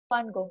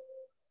One go.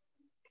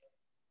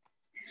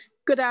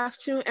 Good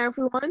afternoon,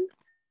 everyone.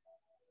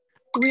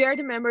 We are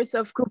the members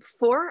of Group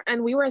 4,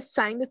 and we were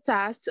assigned the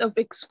task of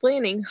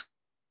explaining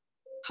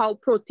how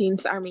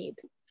proteins are made.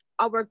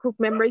 Our group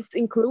members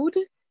include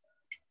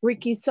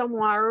Ricky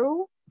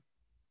Samwaru,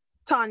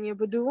 Tanya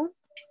Badu,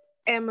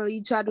 Emily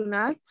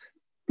Jadunat,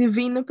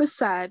 Divina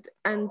Prasad,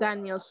 and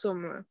Daniel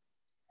Summer.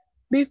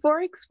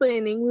 Before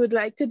explaining, we would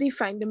like to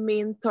define the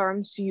main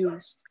terms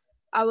used.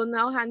 I will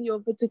now hand you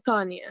over to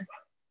Tanya.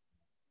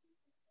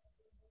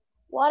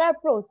 What are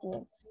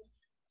proteins?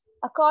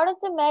 According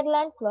to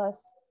Madeline Plus,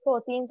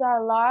 proteins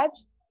are large,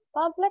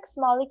 complex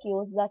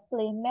molecules that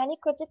play many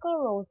critical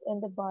roles in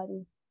the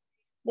body.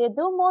 They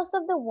do most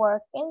of the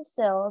work in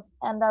cells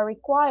and are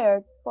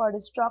required for the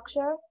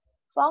structure,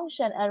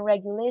 function, and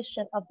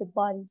regulation of the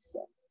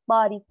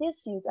body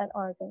tissues and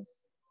organs.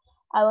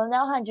 I will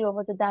now hand you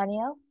over to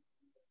Daniel.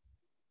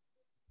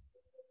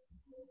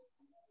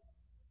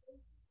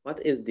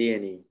 What is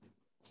DNA?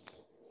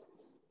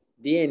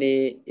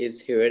 DNA is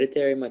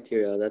hereditary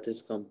material that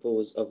is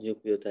composed of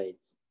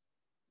nucleotides.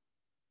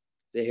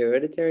 The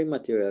hereditary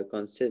material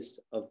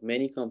consists of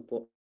many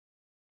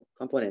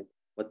components,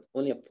 but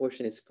only a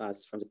portion is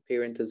passed from the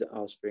parent to the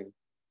offspring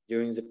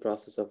during the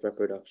process of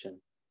reproduction.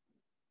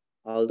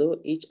 Although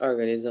each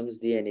organism's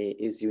DNA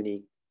is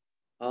unique,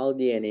 all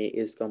DNA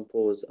is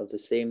composed of the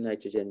same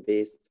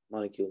nitrogen-based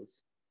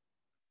molecules.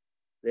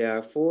 There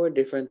are four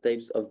different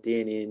types of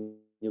DNA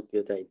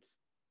nucleotides: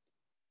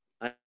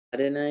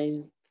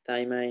 adenine,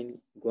 thymine,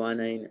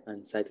 guanine,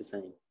 and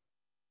cytosine.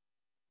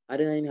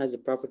 Adenine has the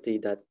property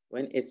that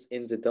when it's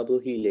in the double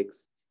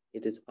helix,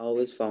 it is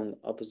always found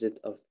opposite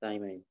of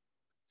thymine.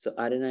 So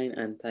adenine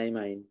and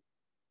thymine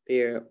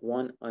pair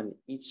one on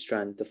each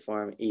strand to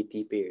form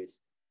AT pairs.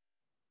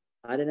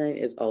 Adenine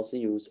is also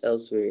used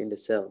elsewhere in the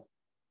cell,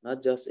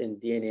 not just in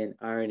DNA and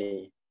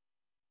RNA,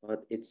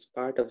 but it's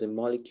part of the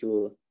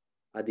molecule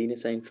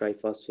adenosine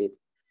triphosphate,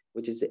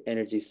 which is the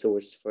energy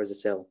source for the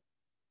cell.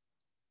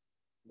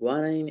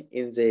 Guanine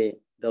in the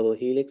double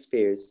helix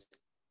pairs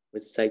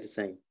with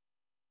cytosine,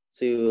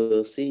 so you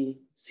will see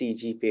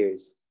CG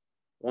pairs,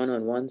 one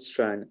on one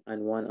strand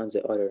and one on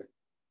the other.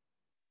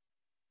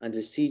 And the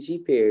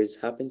CG pairs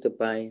happen to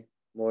bind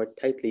more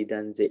tightly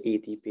than the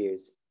AT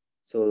pairs,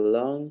 so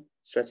long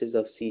stretches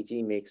of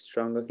CG make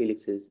stronger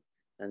helixes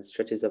than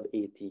stretches of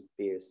AT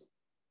pairs.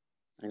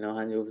 I now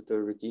hand you over to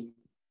Ricky.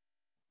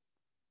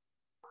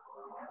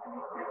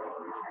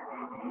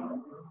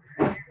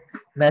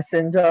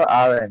 Messenger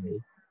RNA.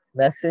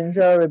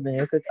 Messenger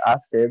ribonucleic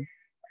acid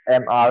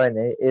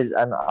mRNA is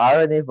an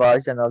RNA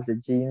version of the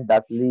gene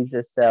that leaves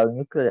the cell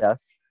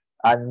nucleus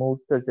and moves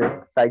to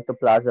the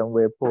cytoplasm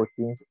where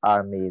proteins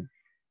are made.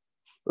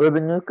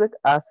 Ribonucleic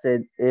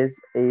acid is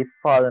a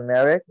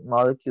polymeric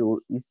molecule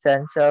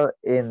essential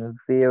in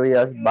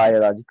various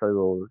biological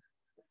roles,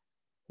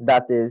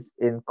 that is,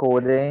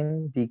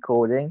 encoding,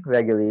 decoding,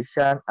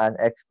 regulation, and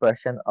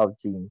expression of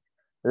genes.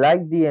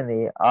 Like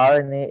DNA,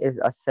 RNA is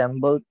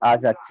assembled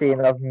as a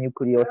chain of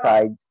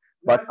nucleotides,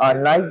 but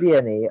unlike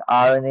DNA,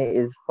 RNA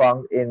is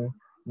found in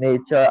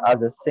nature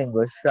as a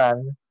single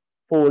strand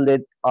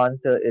folded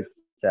onto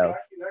itself,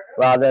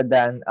 rather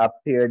than a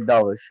paired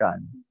double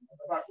strand.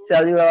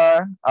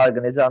 Cellular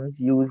organisms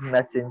use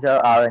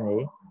messenger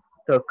RNA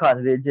to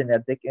convey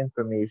genetic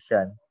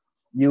information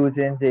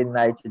using the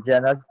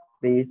nitrogenous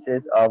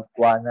bases of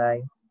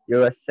guanine,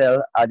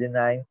 uracil,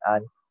 adenine,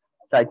 and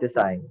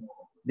cytosine,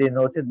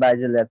 denoted by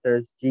the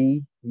letters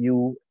G,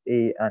 U,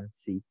 A, and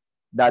C,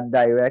 that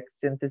direct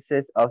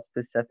synthesis of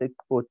specific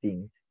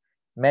proteins.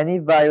 Many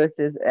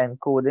viruses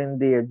encoding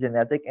their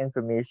genetic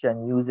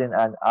information using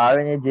an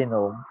RNA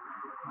genome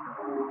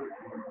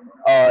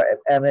or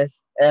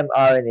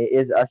mRNA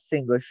is a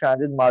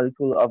single-stranded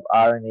molecule of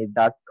RNA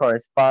that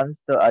corresponds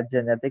to a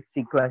genetic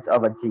sequence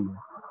of a gene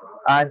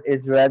and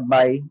is read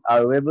by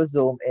a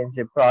ribosome in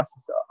the process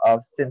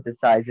of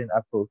synthesizing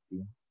a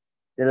protein.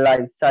 The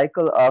life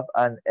cycle of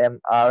an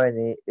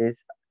mRNA is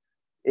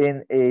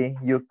in a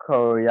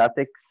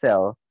eukaryotic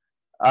cell.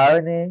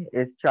 RNA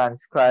is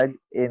transcribed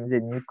in the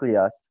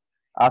nucleus.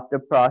 After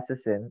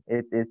processing,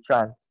 it is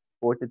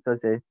transported to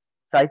the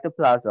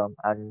cytoplasm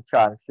and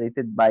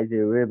translated by the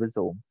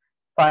ribosome.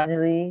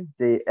 Finally,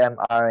 the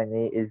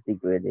mRNA is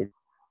degraded.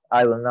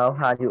 I will now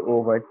hand you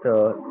over to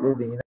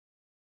Livina.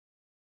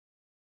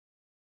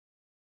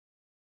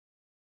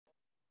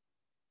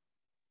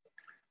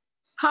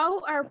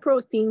 How are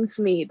proteins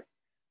made?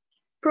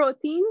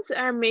 Proteins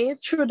are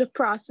made through the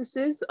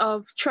processes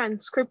of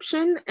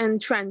transcription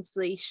and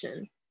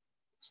translation.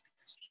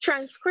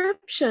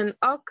 Transcription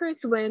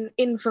occurs when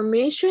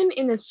information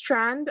in a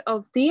strand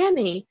of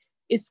DNA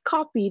is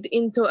copied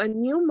into a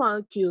new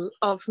molecule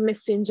of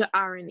messenger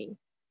RNA.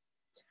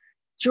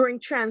 During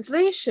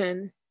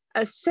translation,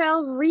 a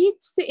cell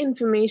reads the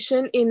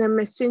information in a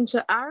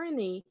messenger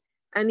RNA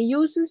and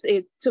uses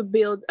it to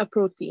build a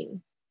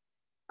protein.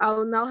 I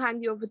will now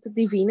hand you over to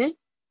Divine.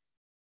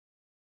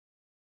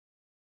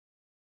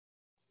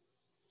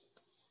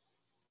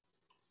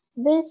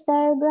 This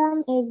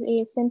diagram is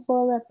a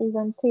simple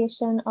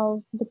representation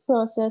of the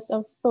process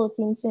of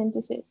protein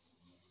synthesis.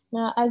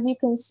 Now, as you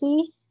can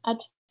see,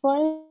 at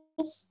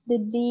first, the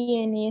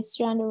DNA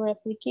strand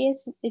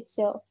replicates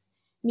itself,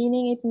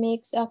 meaning it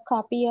makes a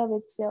copy of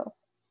itself.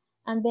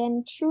 And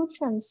then through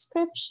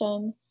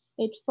transcription,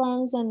 it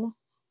forms an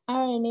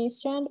RNA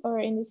strand, or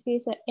in this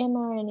case, an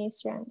mRNA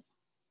strand.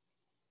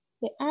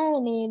 The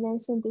RNA then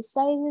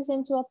synthesizes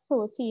into a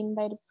protein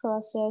by the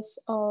process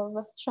of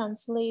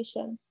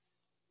translation.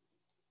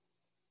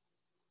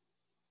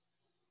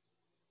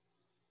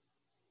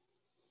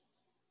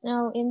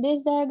 Now, in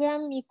this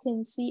diagram, you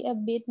can see a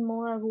bit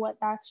more of what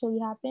actually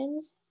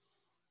happens.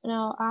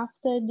 Now,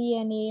 after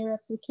DNA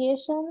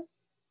replication,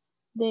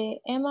 the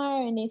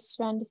mRNA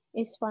strand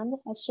is formed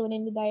as shown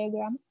in the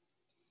diagram.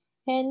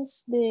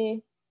 Hence,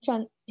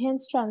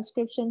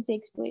 transcription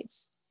takes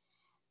place.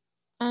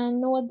 And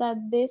note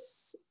that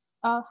this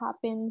all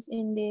happens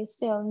in the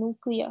cell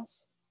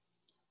nucleus.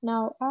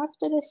 Now,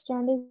 after the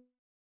strand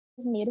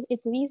is made, it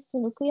leaves the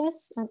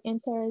nucleus and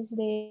enters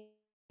the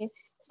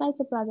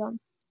cytoplasm.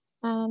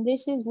 And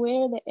this is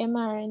where the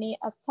mRNA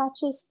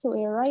attaches to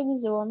a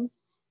ribosome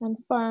and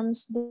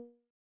forms the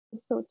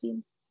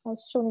protein,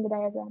 as shown in the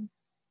diagram.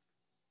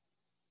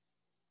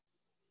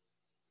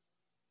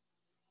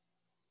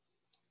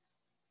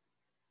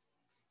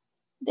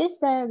 This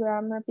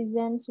diagram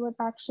represents what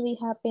actually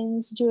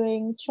happens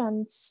during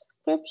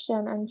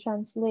transcription and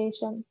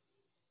translation.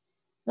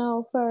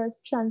 Now, for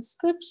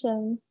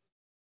transcription,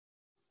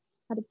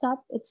 at the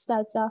top, it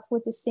starts off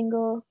with a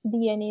single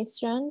DNA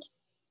strand,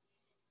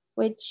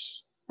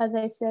 which, as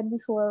I said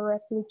before,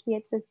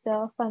 replicates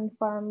itself and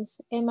forms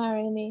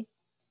mRNA.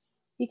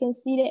 You can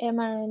see the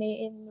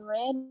mRNA in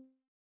red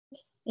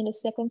in the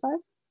second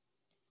part.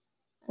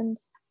 And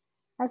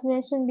as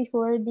mentioned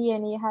before,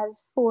 DNA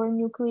has 4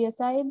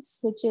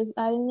 nucleotides, which is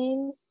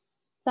adenine,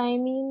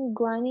 thymine,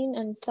 guanine,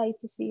 and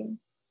cytosine.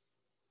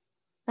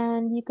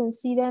 And you can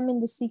see them in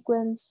the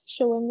sequence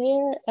shown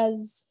there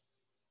as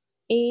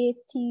A,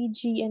 T,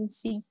 G, and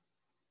C.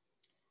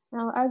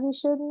 Now, as you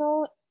should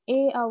know,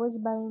 A always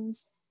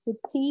binds with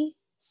T,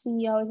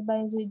 C always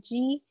binds with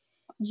G,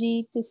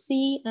 G to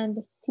C,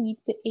 and T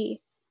to A.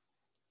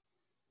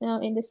 Now,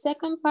 in the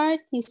second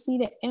part, you see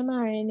the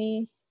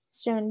mRNA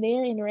strand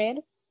there in red.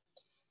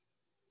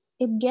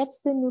 It gets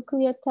the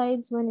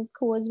nucleotides when it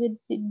goes with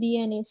the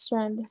DNA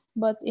strand.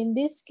 But in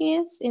this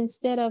case,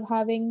 instead of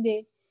having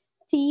the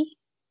T,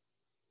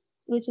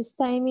 which is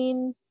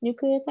thymine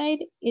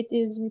nucleotide, it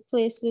is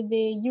replaced with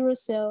the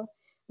uracil,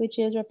 which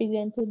is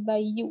represented by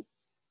U.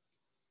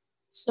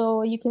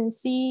 So you can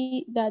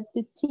see that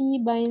the T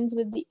binds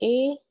with the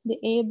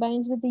A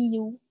binds with the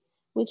U,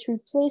 which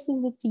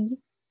replaces the T.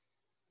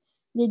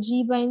 The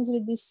G binds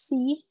with the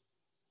C,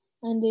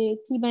 and the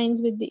T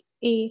binds with the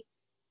A,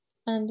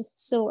 and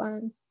so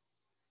on.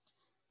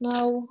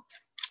 Now,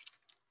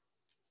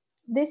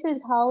 this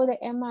is how the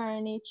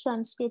mRNA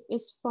transcript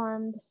is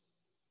formed.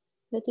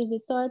 That is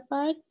the third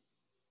part.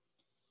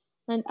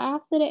 And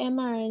after the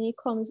mRNA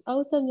comes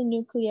out of the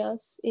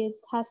nucleus, it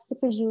has to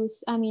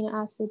produce amino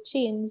acid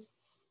chains.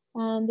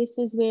 And this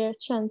is where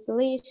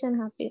translation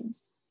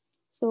happens.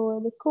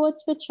 So the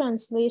codes for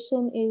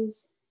translation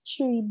is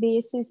 3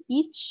 bases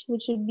each,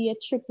 which would be a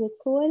triplet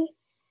code.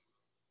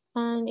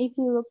 And if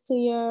you look to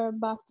your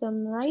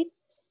bottom right,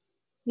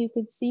 you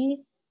could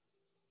see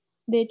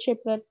the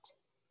triplet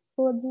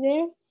codes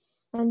there.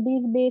 And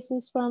these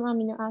bases form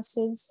amino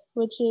acids,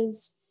 which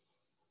is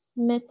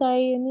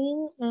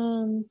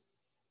methionine,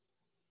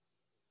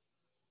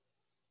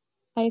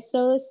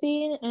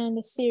 isoleucine, and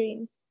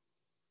serine.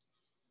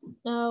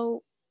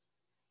 Now,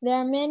 there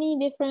are many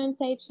different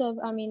types of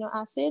amino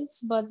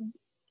acids, but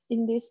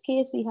in this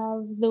case, we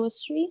have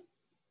those 3.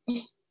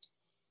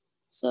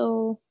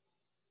 So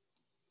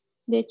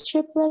the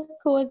triplet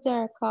codes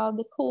are called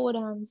the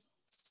codons.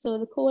 So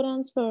the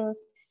codons for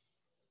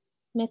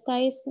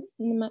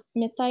methionine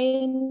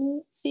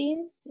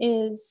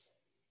is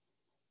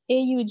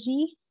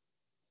AUG.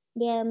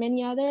 There are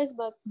many others,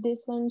 but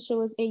this one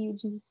shows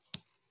AUG.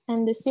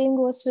 And the same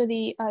goes for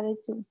the other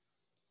 2.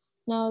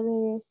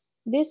 Now,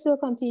 this will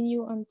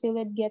continue until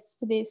it gets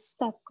to the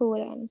stop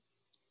codon.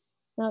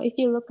 Now, if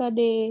you look at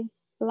the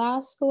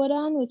last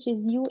codon, which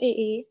is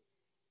UAA,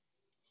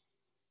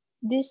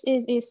 this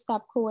is a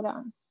stop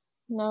codon.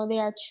 Now,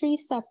 there are 3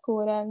 stop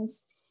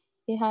codons.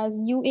 It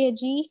has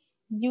UAG,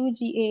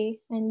 UGA,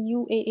 and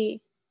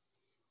UAA.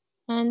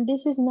 And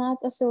this is not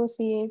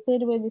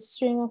associated with the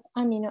string of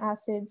amino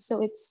acids,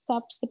 so it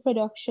stops the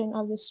production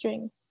of the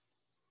string.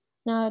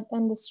 Now,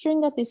 and the string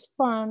that is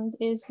formed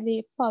is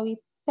the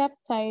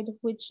polypeptide,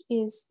 which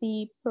is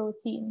the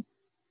protein.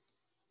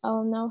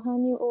 I'll now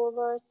hand you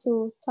over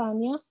to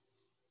Tanya.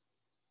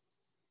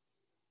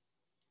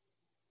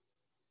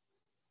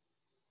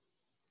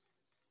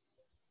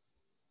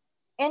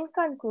 In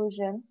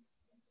conclusion,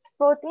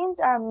 proteins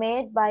are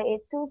made by a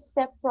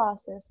 2-step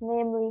process,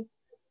 namely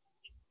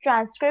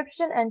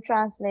transcription and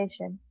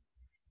translation.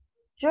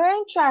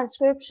 During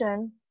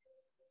transcription,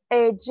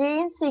 a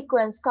gene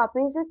sequence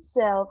copies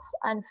itself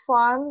and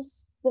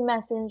forms the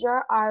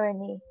messenger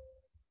RNA,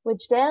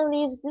 which then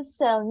leaves the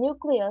cell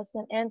nucleus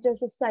and enters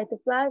the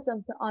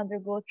cytoplasm to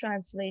undergo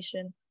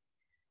translation.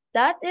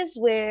 That is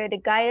where the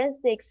guidance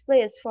takes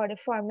place for the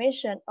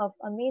formation of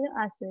amino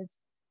acids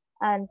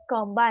and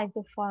combine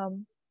to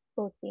form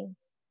proteins.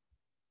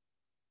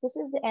 This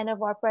is the end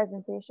of our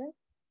presentation.